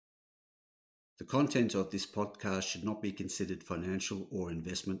The content of this podcast should not be considered financial or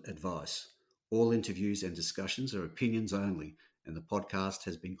investment advice. All interviews and discussions are opinions only, and the podcast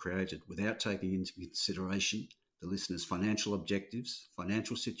has been created without taking into consideration the listener's financial objectives,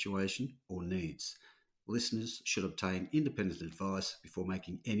 financial situation, or needs. Listeners should obtain independent advice before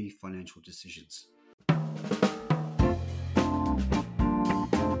making any financial decisions.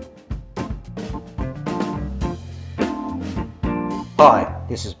 Hi,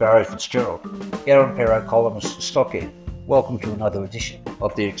 this is Barry Fitzgerald, Garen Perro columnist for Stockhead. Welcome to another edition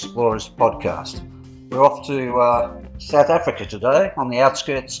of the Explorers podcast. We're off to South Africa today on the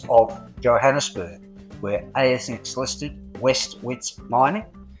outskirts of Johannesburg, where ASX listed Wits Mining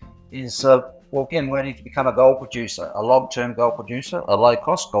is getting ready to become a gold producer, a long-term gold producer, a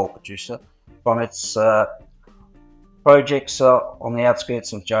low-cost gold producer from its projects on the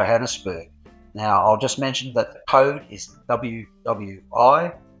outskirts of Johannesburg. Now, I'll just mention that the code is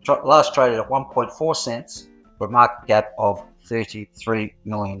WWI, last traded at 1.4 cents for a market cap of $33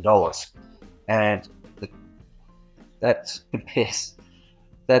 million. And that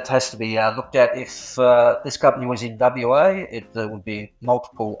has to be looked at. If this company was in WA, it would be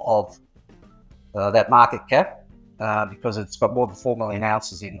multiple of that market cap because it's got more than 4 million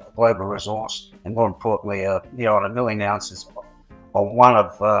ounces in global resource, and more importantly, near on 1 million ounces on one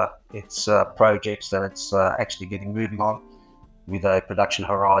of its projects that it's actually getting moving on, with a production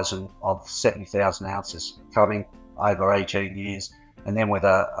horizon of 70,000 ounces coming over 18 years, and then with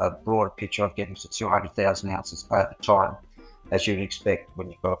a broader picture of getting to 200,000 ounces over time, as you'd expect when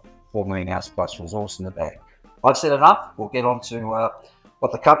you've got 4 million ounce plus resource in the bag. I've said enough. We'll get on to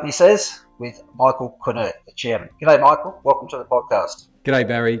what the company says with Michael Quinert, the chairman. G'day, Michael. Welcome to the podcast. G'day,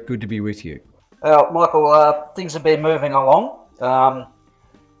 Barry. Good to be with you. Michael, things have been moving along.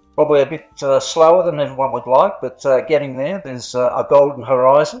 Probably a bit slower than everyone would like, but getting there. There's a golden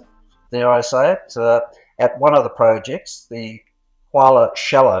horizon, dare I say it, at one of the projects, the Kwala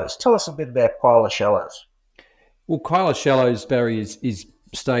Shallows. Tell us a bit about Kwala Shallows. Well, Kwala Shallows, Barry, is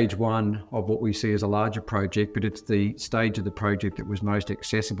stage one of what we see as a larger project, but it's the stage of the project that was most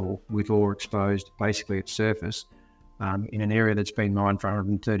accessible with ore exposed basically at surface in an area that's been mined for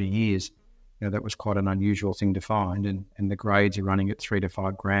 130 years. You know, that was quite an unusual thing to find, and the grades are running at 3 to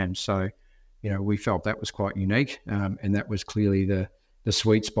 5 grams. So, you know, we felt that was quite unique, and that was clearly the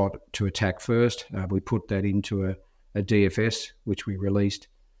sweet spot to attack first. We put that into a DFS, which we released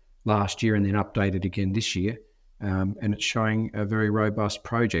last year and then updated again this year, and it's showing a very robust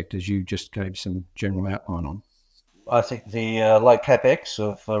project, as you just gave some general outline on. I think the low capex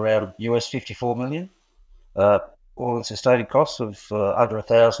of around US 54 million. All sustaining costs of under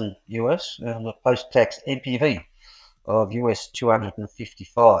 $1,000 US, and the post-tax NPV of US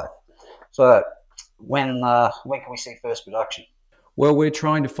 255. So, when can we see first production? Well, we're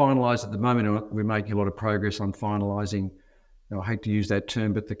trying to finalise at the moment, and we're making a lot of progress on finalising. I hate to use that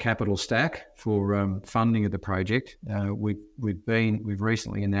term, but the capital stack for funding of the project. We've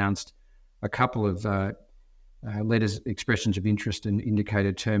recently announced a couple of letters, expressions of interest, and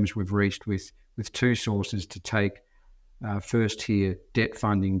indicated terms we've reached with two sources to take first tier debt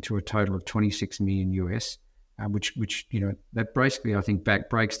funding to a total of 26 million US, which you know, that basically I think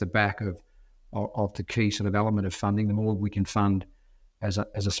breaks the back of the key sort of element of funding. The more we can fund as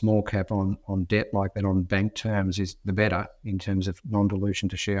a small cap on debt like that on bank terms, is the better in terms of non-dilution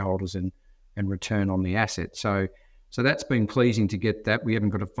to shareholders and return on the asset. So that's been pleasing to get that. We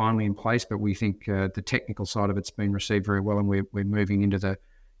haven't got it finally in place, but we think the technical side of it's been received very well, and we're moving into the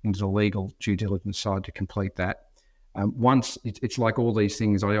legal due diligence side to complete that. Once it's like all these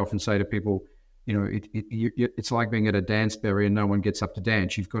things, I often say to people, you know, it's like being at a dance, Barry, and no one gets up to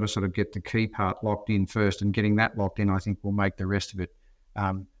dance. You've got to sort of get the key part locked in first, and getting that locked in, I think, will make the rest of it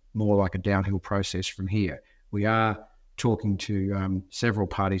more like a downhill process from here. We are talking to several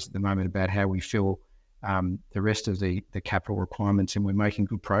parties at the moment about how we fill the rest of the capital requirements, and we're making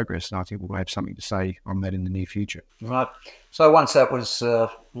good progress, and I think we'll have something to say on that in the near future. Right. So once that was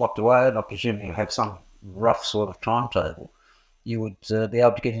locked away, and I presume you have some rough sort of timetable, you would be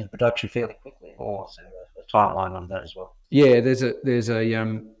able to get into production fairly quickly, or is there a timeline on that as well? Yeah, there's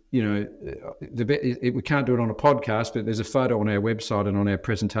a you know, we can't do it on a podcast, but there's a photo on our website and on our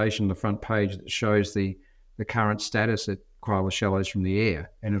presentation on the front page that shows the current status at Kwala Shallows from the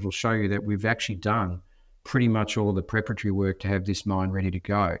air, and it'll show you that we've actually done pretty much all the preparatory work to have this mine ready to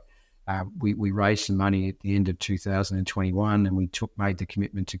go. We raised some money at the end of 2021, and we made the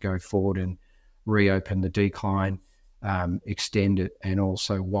commitment to go forward and reopen the decline, extend it, and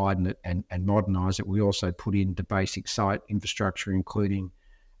also widen it and modernise it. We also put in the basic site infrastructure, including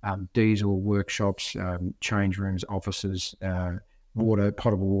diesel workshops, change rooms, offices, water,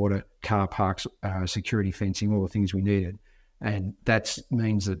 potable water, car parks, security fencing, all the things we needed. And that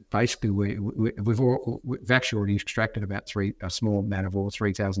means that basically we've actually already extracted about a small amount of ore,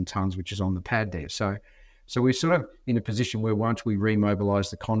 3,000 tonnes, which is on the pad there. So we're sort of in a position where once we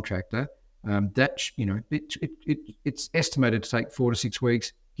remobilise the contractor, it's estimated to take 4 to 6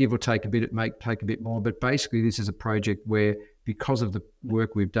 weeks, give or take a bit. It may take a bit more, but basically this is a project where, because of the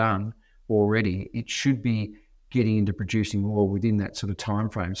work we've done already, it should be getting into producing ore within that sort of time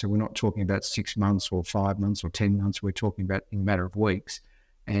frame. So we're not talking about 6 months or 5 months or 10 months. We're talking about in a matter of weeks.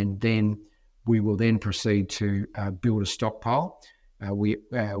 And then we will then proceed to build a stockpile.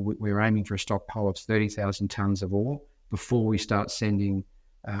 We're aiming for a stockpile of 30,000 tonnes of ore before we start sending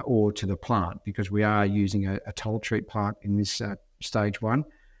ore to the plant, because we are using a toll treat plant in this stage one.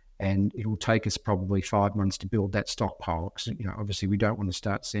 And it will take us probably 5 months to build that stockpile. Because, obviously we don't want to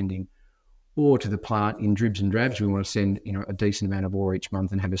start sending ore to the plant in dribs and drabs. We want to send, a decent amount of ore each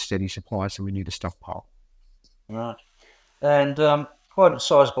month and have a steady supply. So we need a stockpile. Right. And quite a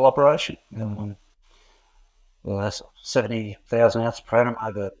sizable operation. Well, that's 70,000 ounces per annum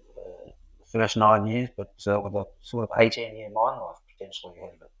over the first 9 years, but with a sort of 18-year mine life potentially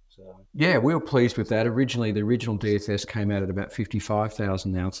ahead of it. Yeah, we were pleased with that. Originally, the original DFS came out at about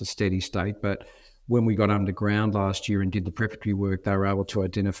 55,000 ounces steady state, but when we got underground last year and did the preparatory work, they were able to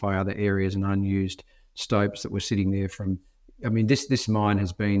identify other areas and unused stopes that were sitting there this mine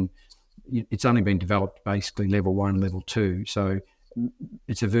it's only been developed basically level 1, level 2. So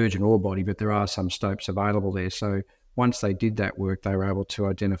it's a virgin ore body, but there are some stopes available there. So once they did that work, they were able to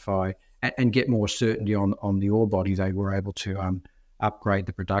identify and get more certainty on the ore body. They were able to upgrade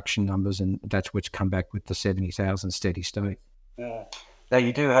the production numbers, and that's what's come back with the 70,000 steady state. Yeah. Now,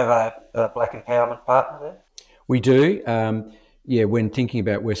 you do have a black empowerment partner there? We do. When thinking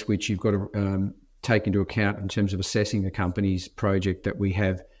about West Wits, you've got to take into account, in terms of assessing the company's project, that we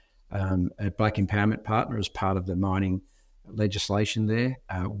have a black empowerment partner as part of the mining legislation there.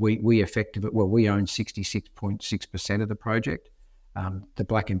 We own 66.6% of the project. The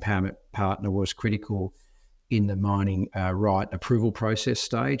black empowerment partner was critical in the mining right approval process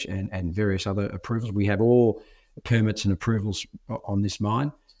stage and various other approvals. We have all permits and approvals on this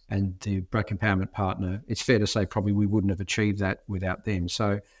mine, and the black empowerment partner, it's fair to say probably we wouldn't have achieved that without them.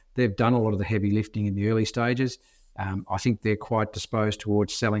 So they've done a lot of the heavy lifting in the early stages. I think they're quite disposed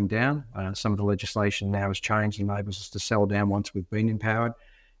towards selling down. Some of the legislation now has changed and enables us to sell down once we've been empowered.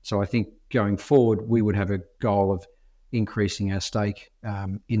 So I think going forward, we would have a goal of increasing our stake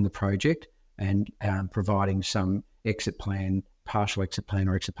in the project and providing some exit plan, partial exit plan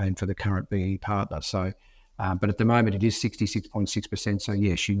or exit plan for the current BE partner. So, but at the moment it is 66.6%. So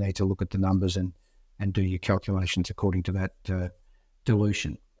yes, you need to look at the numbers and do your calculations according to that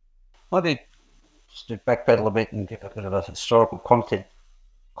dilution. I think, just to backpedal a bit and give a bit of a historical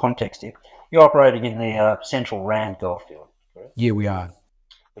context here, you're operating in the Central Rand Goldfield, correct? Yeah, we are.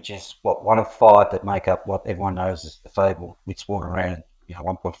 Which is one of 5 that make up what everyone knows as the fabled Wits Rand,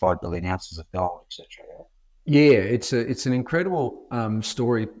 1.5 billion ounces of gold, etc. Yeah, it's an incredible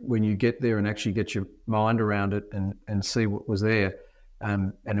story when you get there and actually get your mind around it and see what was there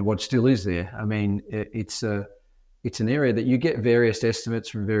and what still is there. I mean, it's an area that you get various estimates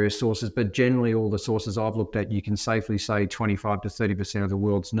from various sources, but generally all the sources I've looked at, you can safely say 25 to 30% of the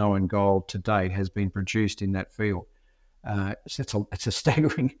world's known gold to date has been produced in that field. So it's a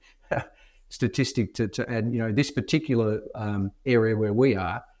staggering statistic to add. This particular area where we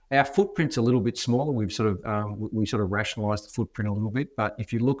are, our footprint's a little bit smaller. We sort of rationalised the footprint a little bit. But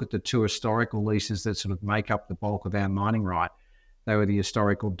if you look at the 2 historical leases that sort of make up the bulk of our mining right, they were the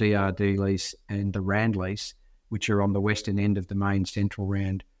historical DRD lease and the Rand lease, which are on the western end of the main Central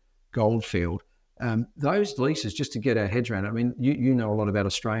Rand goldfield. Those leases, just to get our heads around it, I mean, you know a lot about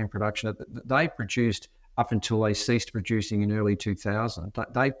Australian production. They produced, up until they ceased producing in early 2000,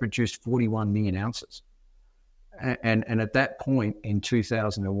 they produced 41 million ounces. And at that point in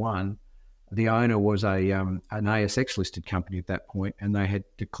 2001, the owner was an ASX listed company at that point, and they had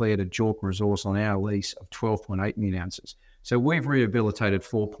declared a JORC resource on our lease of 12.8 million ounces. So we've rehabilitated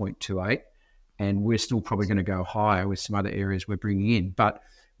 4.28, and we're still probably going to go higher with some other areas we're bringing in. But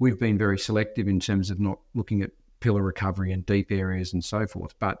we've been very selective in terms of not looking at pillar recovery and deep areas and so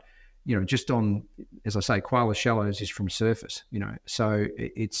forth. But just on, as I say, Koala Shallows is from surface. So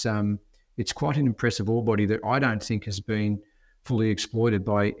it's quite an impressive ore body that I don't think has been fully exploited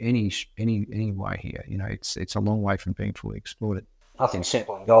by any way here. It's a long way from being fully exploited. Nothing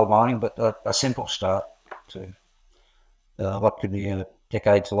simple in gold mining, but a simple start to what could be a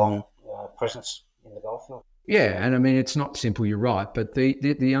decades-long presence in the goldfield. Yeah, and I mean, it's not simple, you're right, but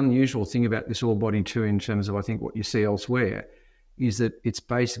the unusual thing about this ore body too, in terms of I think what you see elsewhere, is that it's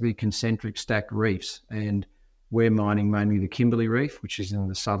basically concentric stacked reefs, and we're mining mainly the Kimberley Reef, which is in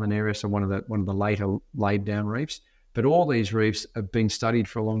the southern area, so one of the later laid down reefs. But all these reefs have been studied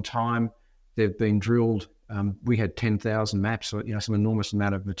for a long time. They've been drilled. We had 10,000 maps, so some enormous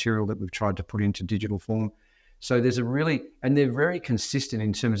amount of material that we've tried to put into digital form. So and they're very consistent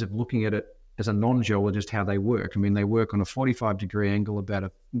in terms of looking at it as a non-geologist, how they work. I mean, they work on a 45-degree angle, about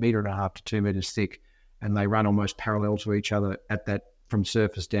 1.5 meters to 2 meters thick, and they run almost parallel to each other at that from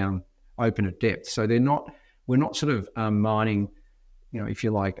surface down open at depth. So we're not sort of mining, if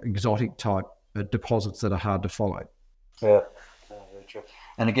you like, exotic type deposits that are hard to follow. Yeah, very true.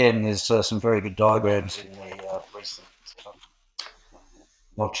 And again, there's some very good diagrams in the recent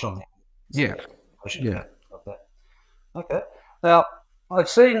watch on there. Yeah. Of that. Okay. Now, I've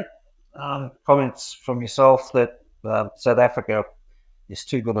seen comments from yourself that South Africa is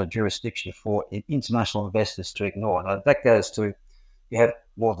too good a jurisdiction for international investors to ignore. Now, that goes to, you have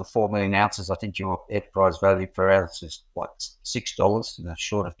more than 4 million ounces. I think your enterprise value per ounce is like $6,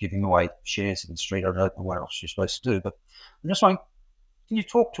 short of giving away shares in the street. I don't know what else you're supposed to do, but I'm just wondering, can you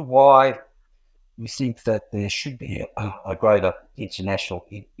talk to why you think that there should be a greater international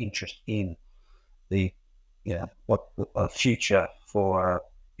interest in the, what a future for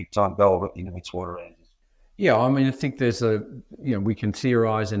big time gold in the Wits waterlands? Yeah, I mean, I think there's we can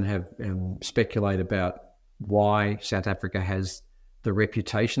theorise and have speculate about why South Africa has the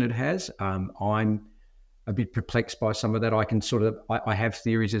reputation it has. I'm a bit perplexed by some of that. I have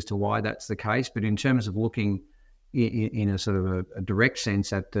theories as to why that's the case, but in terms of looking in a sort of a direct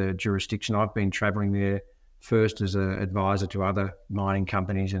sense at the jurisdiction, I've been travelling there first as an advisor to other mining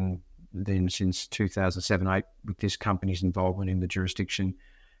companies, and then since 2007-8 with this company's involvement in the jurisdiction.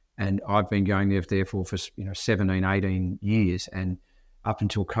 And I've been going there therefore for 17, 18 years, and up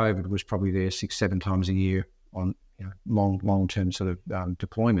until COVID was probably there 6-7 times a year on long-term sort of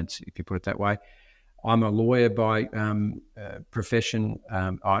deployments, if you put it that way. I'm a lawyer by profession.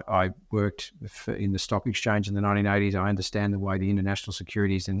 I worked in the stock exchange in the 1980s. I understand the way the international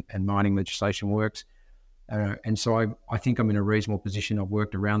securities and mining legislation works. And so I think I'm in a reasonable position. I've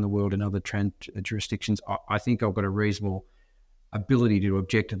worked around the world in other jurisdictions. I think I've got a reasonable ability to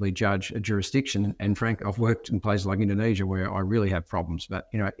objectively judge a jurisdiction. And frankly, I've worked in places like Indonesia where I really have problems. But,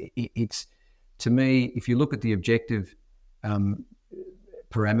 it's, to me, if you look at the objective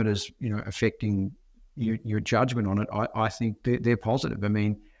parameters, affecting your judgment on it, I think they're positive. I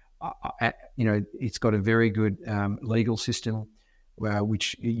mean, it's got a very good legal system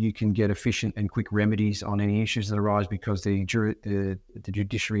which you can get efficient and quick remedies on any issues that arise because the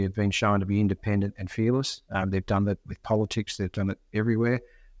judiciary have been shown to be independent and fearless. They've done that with politics. They've done it everywhere.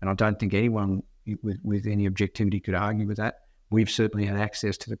 And I don't think anyone with any objectivity could argue with that. We've certainly had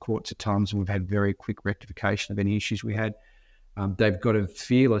access to the courts at times, and we've had very quick rectification of any issues we had. They've got a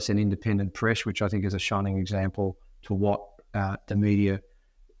fearless and independent press, which I think is a shining example to what the media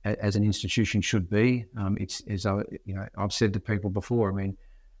as an institution should be. I've said to people before, I mean,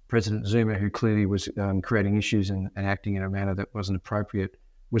 President Zuma, who clearly was creating issues and acting in a manner that wasn't appropriate,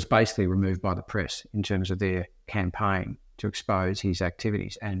 was basically removed by the press in terms of their campaign to expose his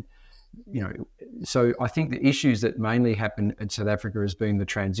activities. And, so I think the issues that mainly happen in South Africa has been the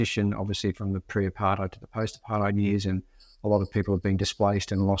transition, obviously, from the pre-apartheid to the post-apartheid years, and a lot of people have been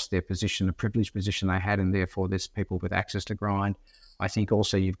displaced and lost their position, the privileged position they had, and therefore there's people with access to grind. I think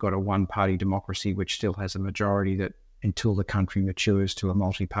also you've got a one-party democracy which still has a majority that until the country matures to a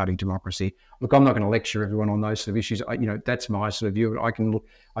multi-party democracy. Look, I'm not going to lecture everyone on those sort of issues. That's my sort of view.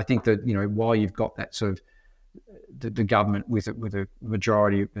 I think that, while you've got that sort of the government with a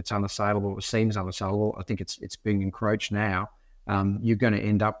majority that's unassailable, it seems unassailable, I think it's being encroached now. You're going to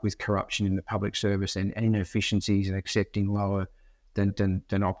end up with corruption in the public service and inefficiencies and accepting lower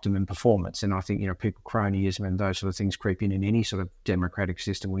than optimum performance. And I think, people cronyism and those sort of things creep in any sort of democratic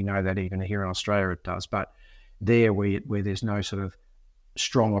system. We know that even here in Australia it does. But there where there's no sort of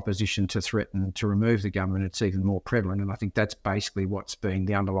strong opposition to threaten to remove the government, it's even more prevalent. And I think that's basically what's been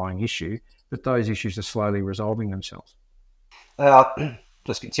the underlying issue. But those issues are slowly resolving themselves.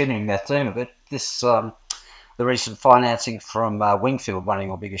 Just continuing that theme a bit, the recent financing from Wingfield, one of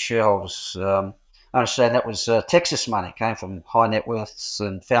your biggest shareholders, I understand that was Texas money, came from high net worths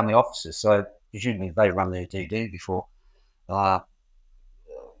and family offices. So presumably they run their DD before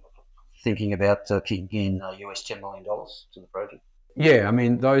thinking about kicking in US $10 million to the project. Yeah, I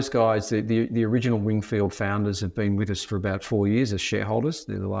mean, those guys, the original Wingfield founders have been with us for about 4 years as shareholders.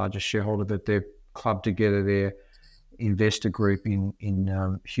 They're the largest shareholder, but they've clubbed together their investor group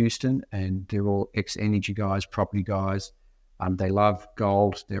in Houston, and they're all ex-energy guys, property guys. They love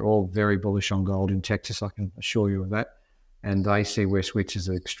gold. They're all very bullish on gold in Texas, I can assure you of that. and they see West Wits as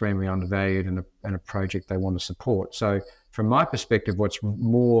extremely undervalued and a project they want to support. So from my perspective, what's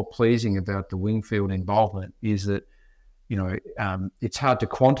more pleasing about the Wingfield involvement is that, it's hard to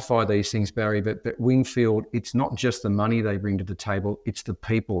quantify these things, Barry, but Wingfield, it's not just the money they bring to the table, it's the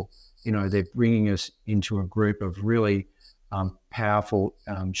people. They're bringing us into a group of really powerful,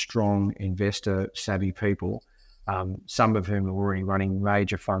 strong, investor-savvy people, some of whom are already running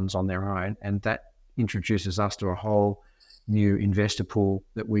major funds on their own, and that introduces us to a whole new investor pool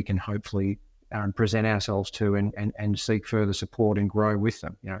that we can hopefully present ourselves to and seek further support and grow with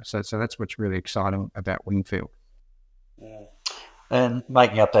them. So that's what's really exciting about Wingfield. Yeah. And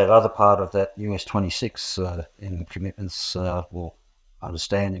making up that other part of that US 26 in the commitments or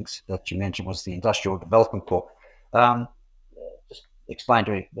understandings that you mentioned was the Industrial Development Corp. Just explain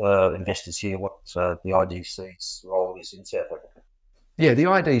to investors here what the IDC's role is in South Africa. Yeah, the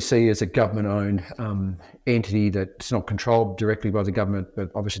IDC is a government-owned entity that's not controlled directly by the government,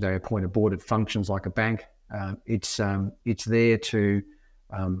 but obviously they appoint a board. It functions like a bank. It's there to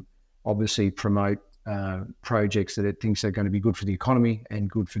obviously promote projects that it thinks are going to be good for the economy and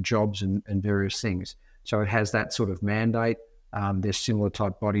good for jobs and various things. So it has that sort of mandate. There's similar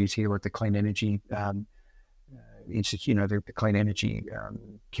type bodies here at the Clean Energy Institute, the Clean Energy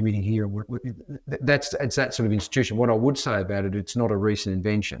Committee here. It's that sort of institution. What I would say about it, it's not a recent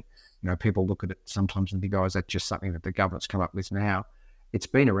invention. People look at it sometimes and think, oh, is that just something that the government's come up with now? It's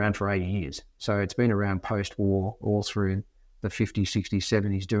been around for 80 years. So it's been around post-war, all through the 50s, 60s,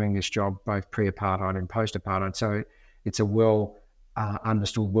 70s, doing this job, both pre-apartheid and post-apartheid. So it's a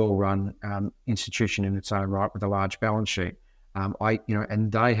understood, well-run institution in its own right with a large balance sheet.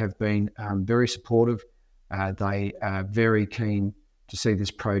 And they have been very supportive. They are very keen to see this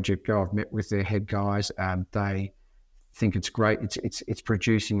project go. I've met with their head guys. They think it's great. It's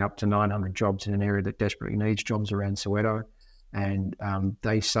producing up to 900 jobs in an area that desperately needs jobs around Soweto. And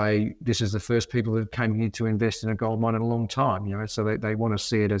they say this is the first people that came here to invest in a gold mine in a long time, so they want to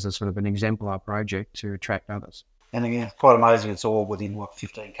see it as a sort of an exemplar project to attract others. And again, quite amazing, it's all within,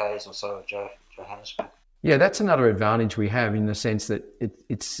 15 k's or so of Johannesburg. Yeah, that's another advantage we have in the sense that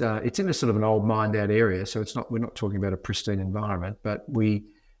it's in a sort of an old mined out area, so we're not talking about a pristine environment, but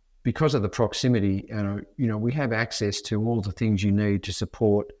because of the proximity, we have access to all the things you need to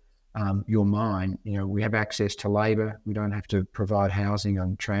support your mine. We have access to labour. We don't have to provide housing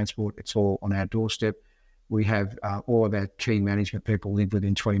and transport. It's all on our doorstep. We have all of our key management people live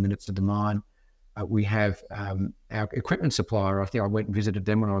within 20 minutes of the mine. We have our equipment supplier. I think I went and visited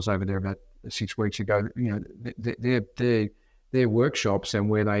them when I was over there about 6 weeks ago. Their workshops and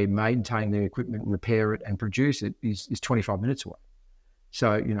where they maintain their equipment, repair it and produce it is 25 minutes away.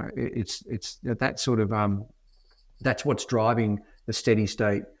 So, it's that sort of, that's what's driving the steady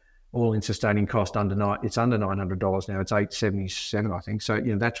state all-in sustaining cost it's under $900 now. It's $877, I think. So,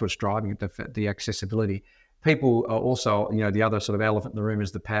 that's what's driving it, the accessibility. People are also, the other sort of elephant in the room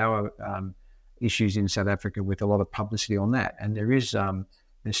is the power issues in South Africa with a lot of publicity on that. And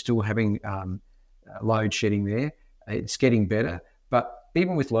they're still having load shedding there. It's getting better. But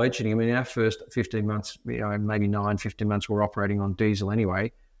even with load shedding, our first 15 months, maybe 15 months, we're operating on diesel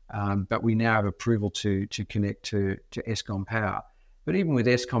anyway. But we now have approval to connect to Eskom power. But even with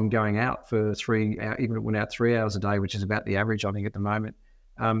Eskom going out for 3 hours, even it went out 3 hours a day, which is about the average, I think, at the moment,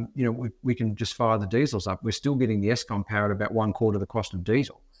 we can just fire the diesels up. We're still getting the Eskom power at about 1/4 the cost of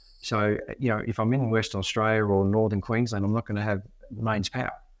diesel. So, if I'm in Western Australia or Northern Queensland, I'm not going to have mains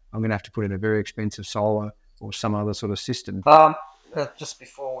power. I'm going to have to put in a very expensive solar or some other sort of system. Just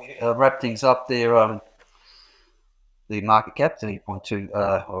before we wrap things up there, the market cap, 30.2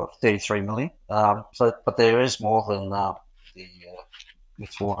 or 33 million. But there is more than the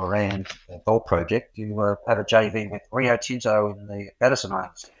Witswater Rand gold project. You have a JV with Rio Tinto in the Patterson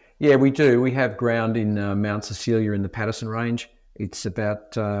Range. Yeah, we do. We have ground in Mount Cecilia in the Patterson Range. It's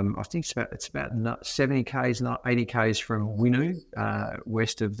about, I think it's about 70 k's, not 80 k's from Winu,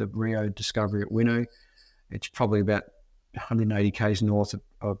 west of the Rio discovery at Winu. It's probably about 180 k's north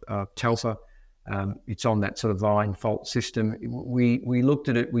of Telfer. It's on that sort of vine fault system. We looked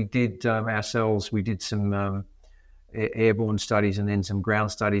at it. We did ourselves. We did some airborne studies and then some ground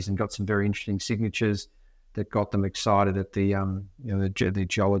studies and got some very interesting signatures that got them excited at the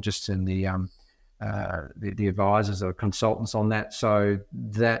geologists and the advisors or consultants on that. So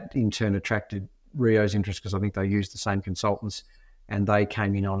that in turn attracted Rio's interest because I think they used the same consultants, and they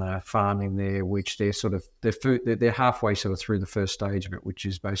came in on a farming there, which they're halfway sort of through the first stage of it, which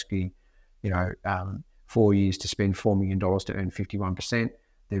is basically 4 years to spend $4 million to earn 51%.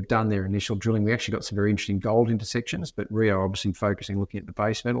 They've done their initial drilling. We actually got some very interesting gold intersections, but Rio obviously focusing, looking at the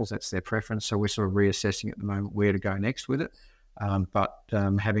base metals. That's their preference. So we're sort of reassessing at the moment where to go next with it. But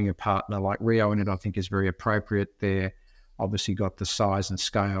having a partner like Rio in it, I think, is very appropriate. They're obviously got the size and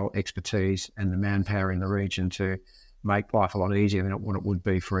scale, expertise, and the manpower in the region to make life a lot easier than what it would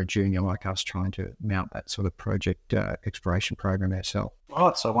be for a junior like us trying to mount that sort of project exploration program ourselves.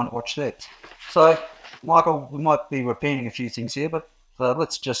 Right, so I want to watch that. So, Michael, we might be repeating a few things here, but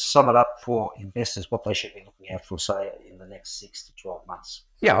let's just sum it up for investors, what they should be looking out for, say, in the next 6 to 12 months.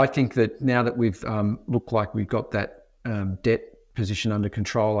 Yeah, I think that now that we've looked like we've got that debt position under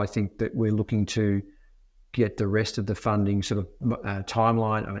control, I think that we're looking to get the rest of the funding sort of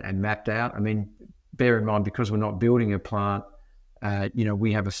timeline and mapped out. I mean, bear in mind, because we're not building a plant,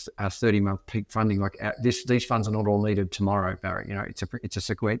 we have a 30-month peak funding. Like these funds are not all needed tomorrow, Barry. It's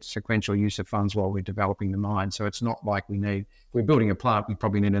a sequential use of funds while we're developing the mine. So it's not like if we're building a plant, we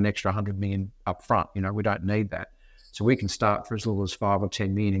probably need an extra 100 million up front. We don't need that. So we can start for as little as 5 or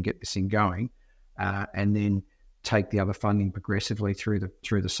 10 million and get this thing going, and then take the other funding progressively through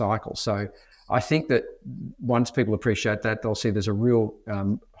the cycle. So I think that once people appreciate that, they'll see there's a real,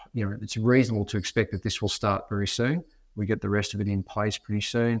 it's reasonable to expect that this will start very soon. We get the rest of it in place pretty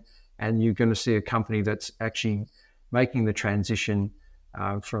soon, and you're going to see a company that's actually making the transition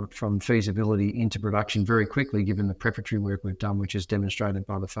from feasibility into production very quickly, given the preparatory work we've done, which is demonstrated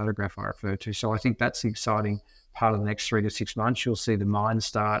by the photograph I referred to. So I think that's the exciting part of the next 3 to 6 months. You'll see the mine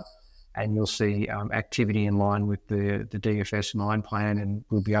start, and you'll see activity in line with the DFS mine plan, and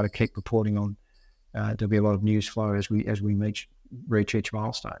we'll be able to keep reporting on. There'll be a lot of news flow as we reach each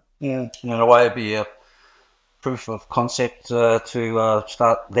milestone. Yeah, in a way, it'd be a proof of concept to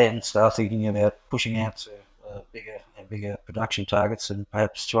start thinking about pushing out to bigger and bigger production targets, and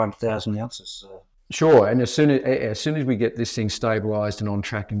perhaps 200,000 ounces. Sure, and as soon as we get this thing stabilised and on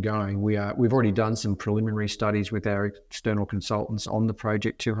track and going, we've already done some preliminary studies with our external consultants on the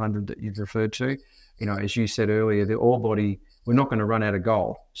project 200 that you've referred to. As you said earlier, the ore body, we're not going to run out of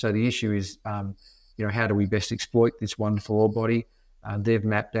gold. So the issue is, how do we best exploit this wonderful ore body? They've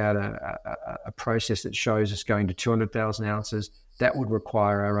mapped out a process that shows us going to 200,000 ounces. That would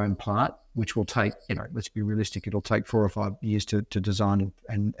require our own plant, which will take, let's be realistic, it'll take 4 or 5 years to design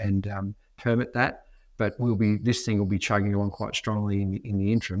and permit that. But this thing will be chugging along quite strongly in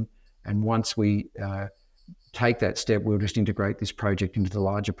the interim. And once we take that step, we'll just integrate this project into the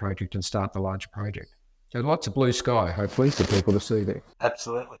larger project and start the larger project. So lots of blue sky, hopefully, for people to see there.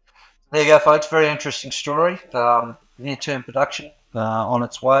 Absolutely. There you go, folks. Very interesting story. Near-term production on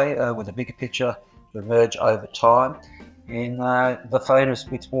its way with a bigger picture to emerge over time in the famous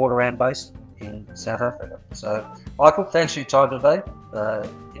Wits Waterround base in South Africa. So, Michael, thanks for your time today.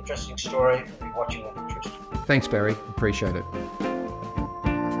 Interesting story. We'll be watching with interest. Thanks, Barry. Appreciate it.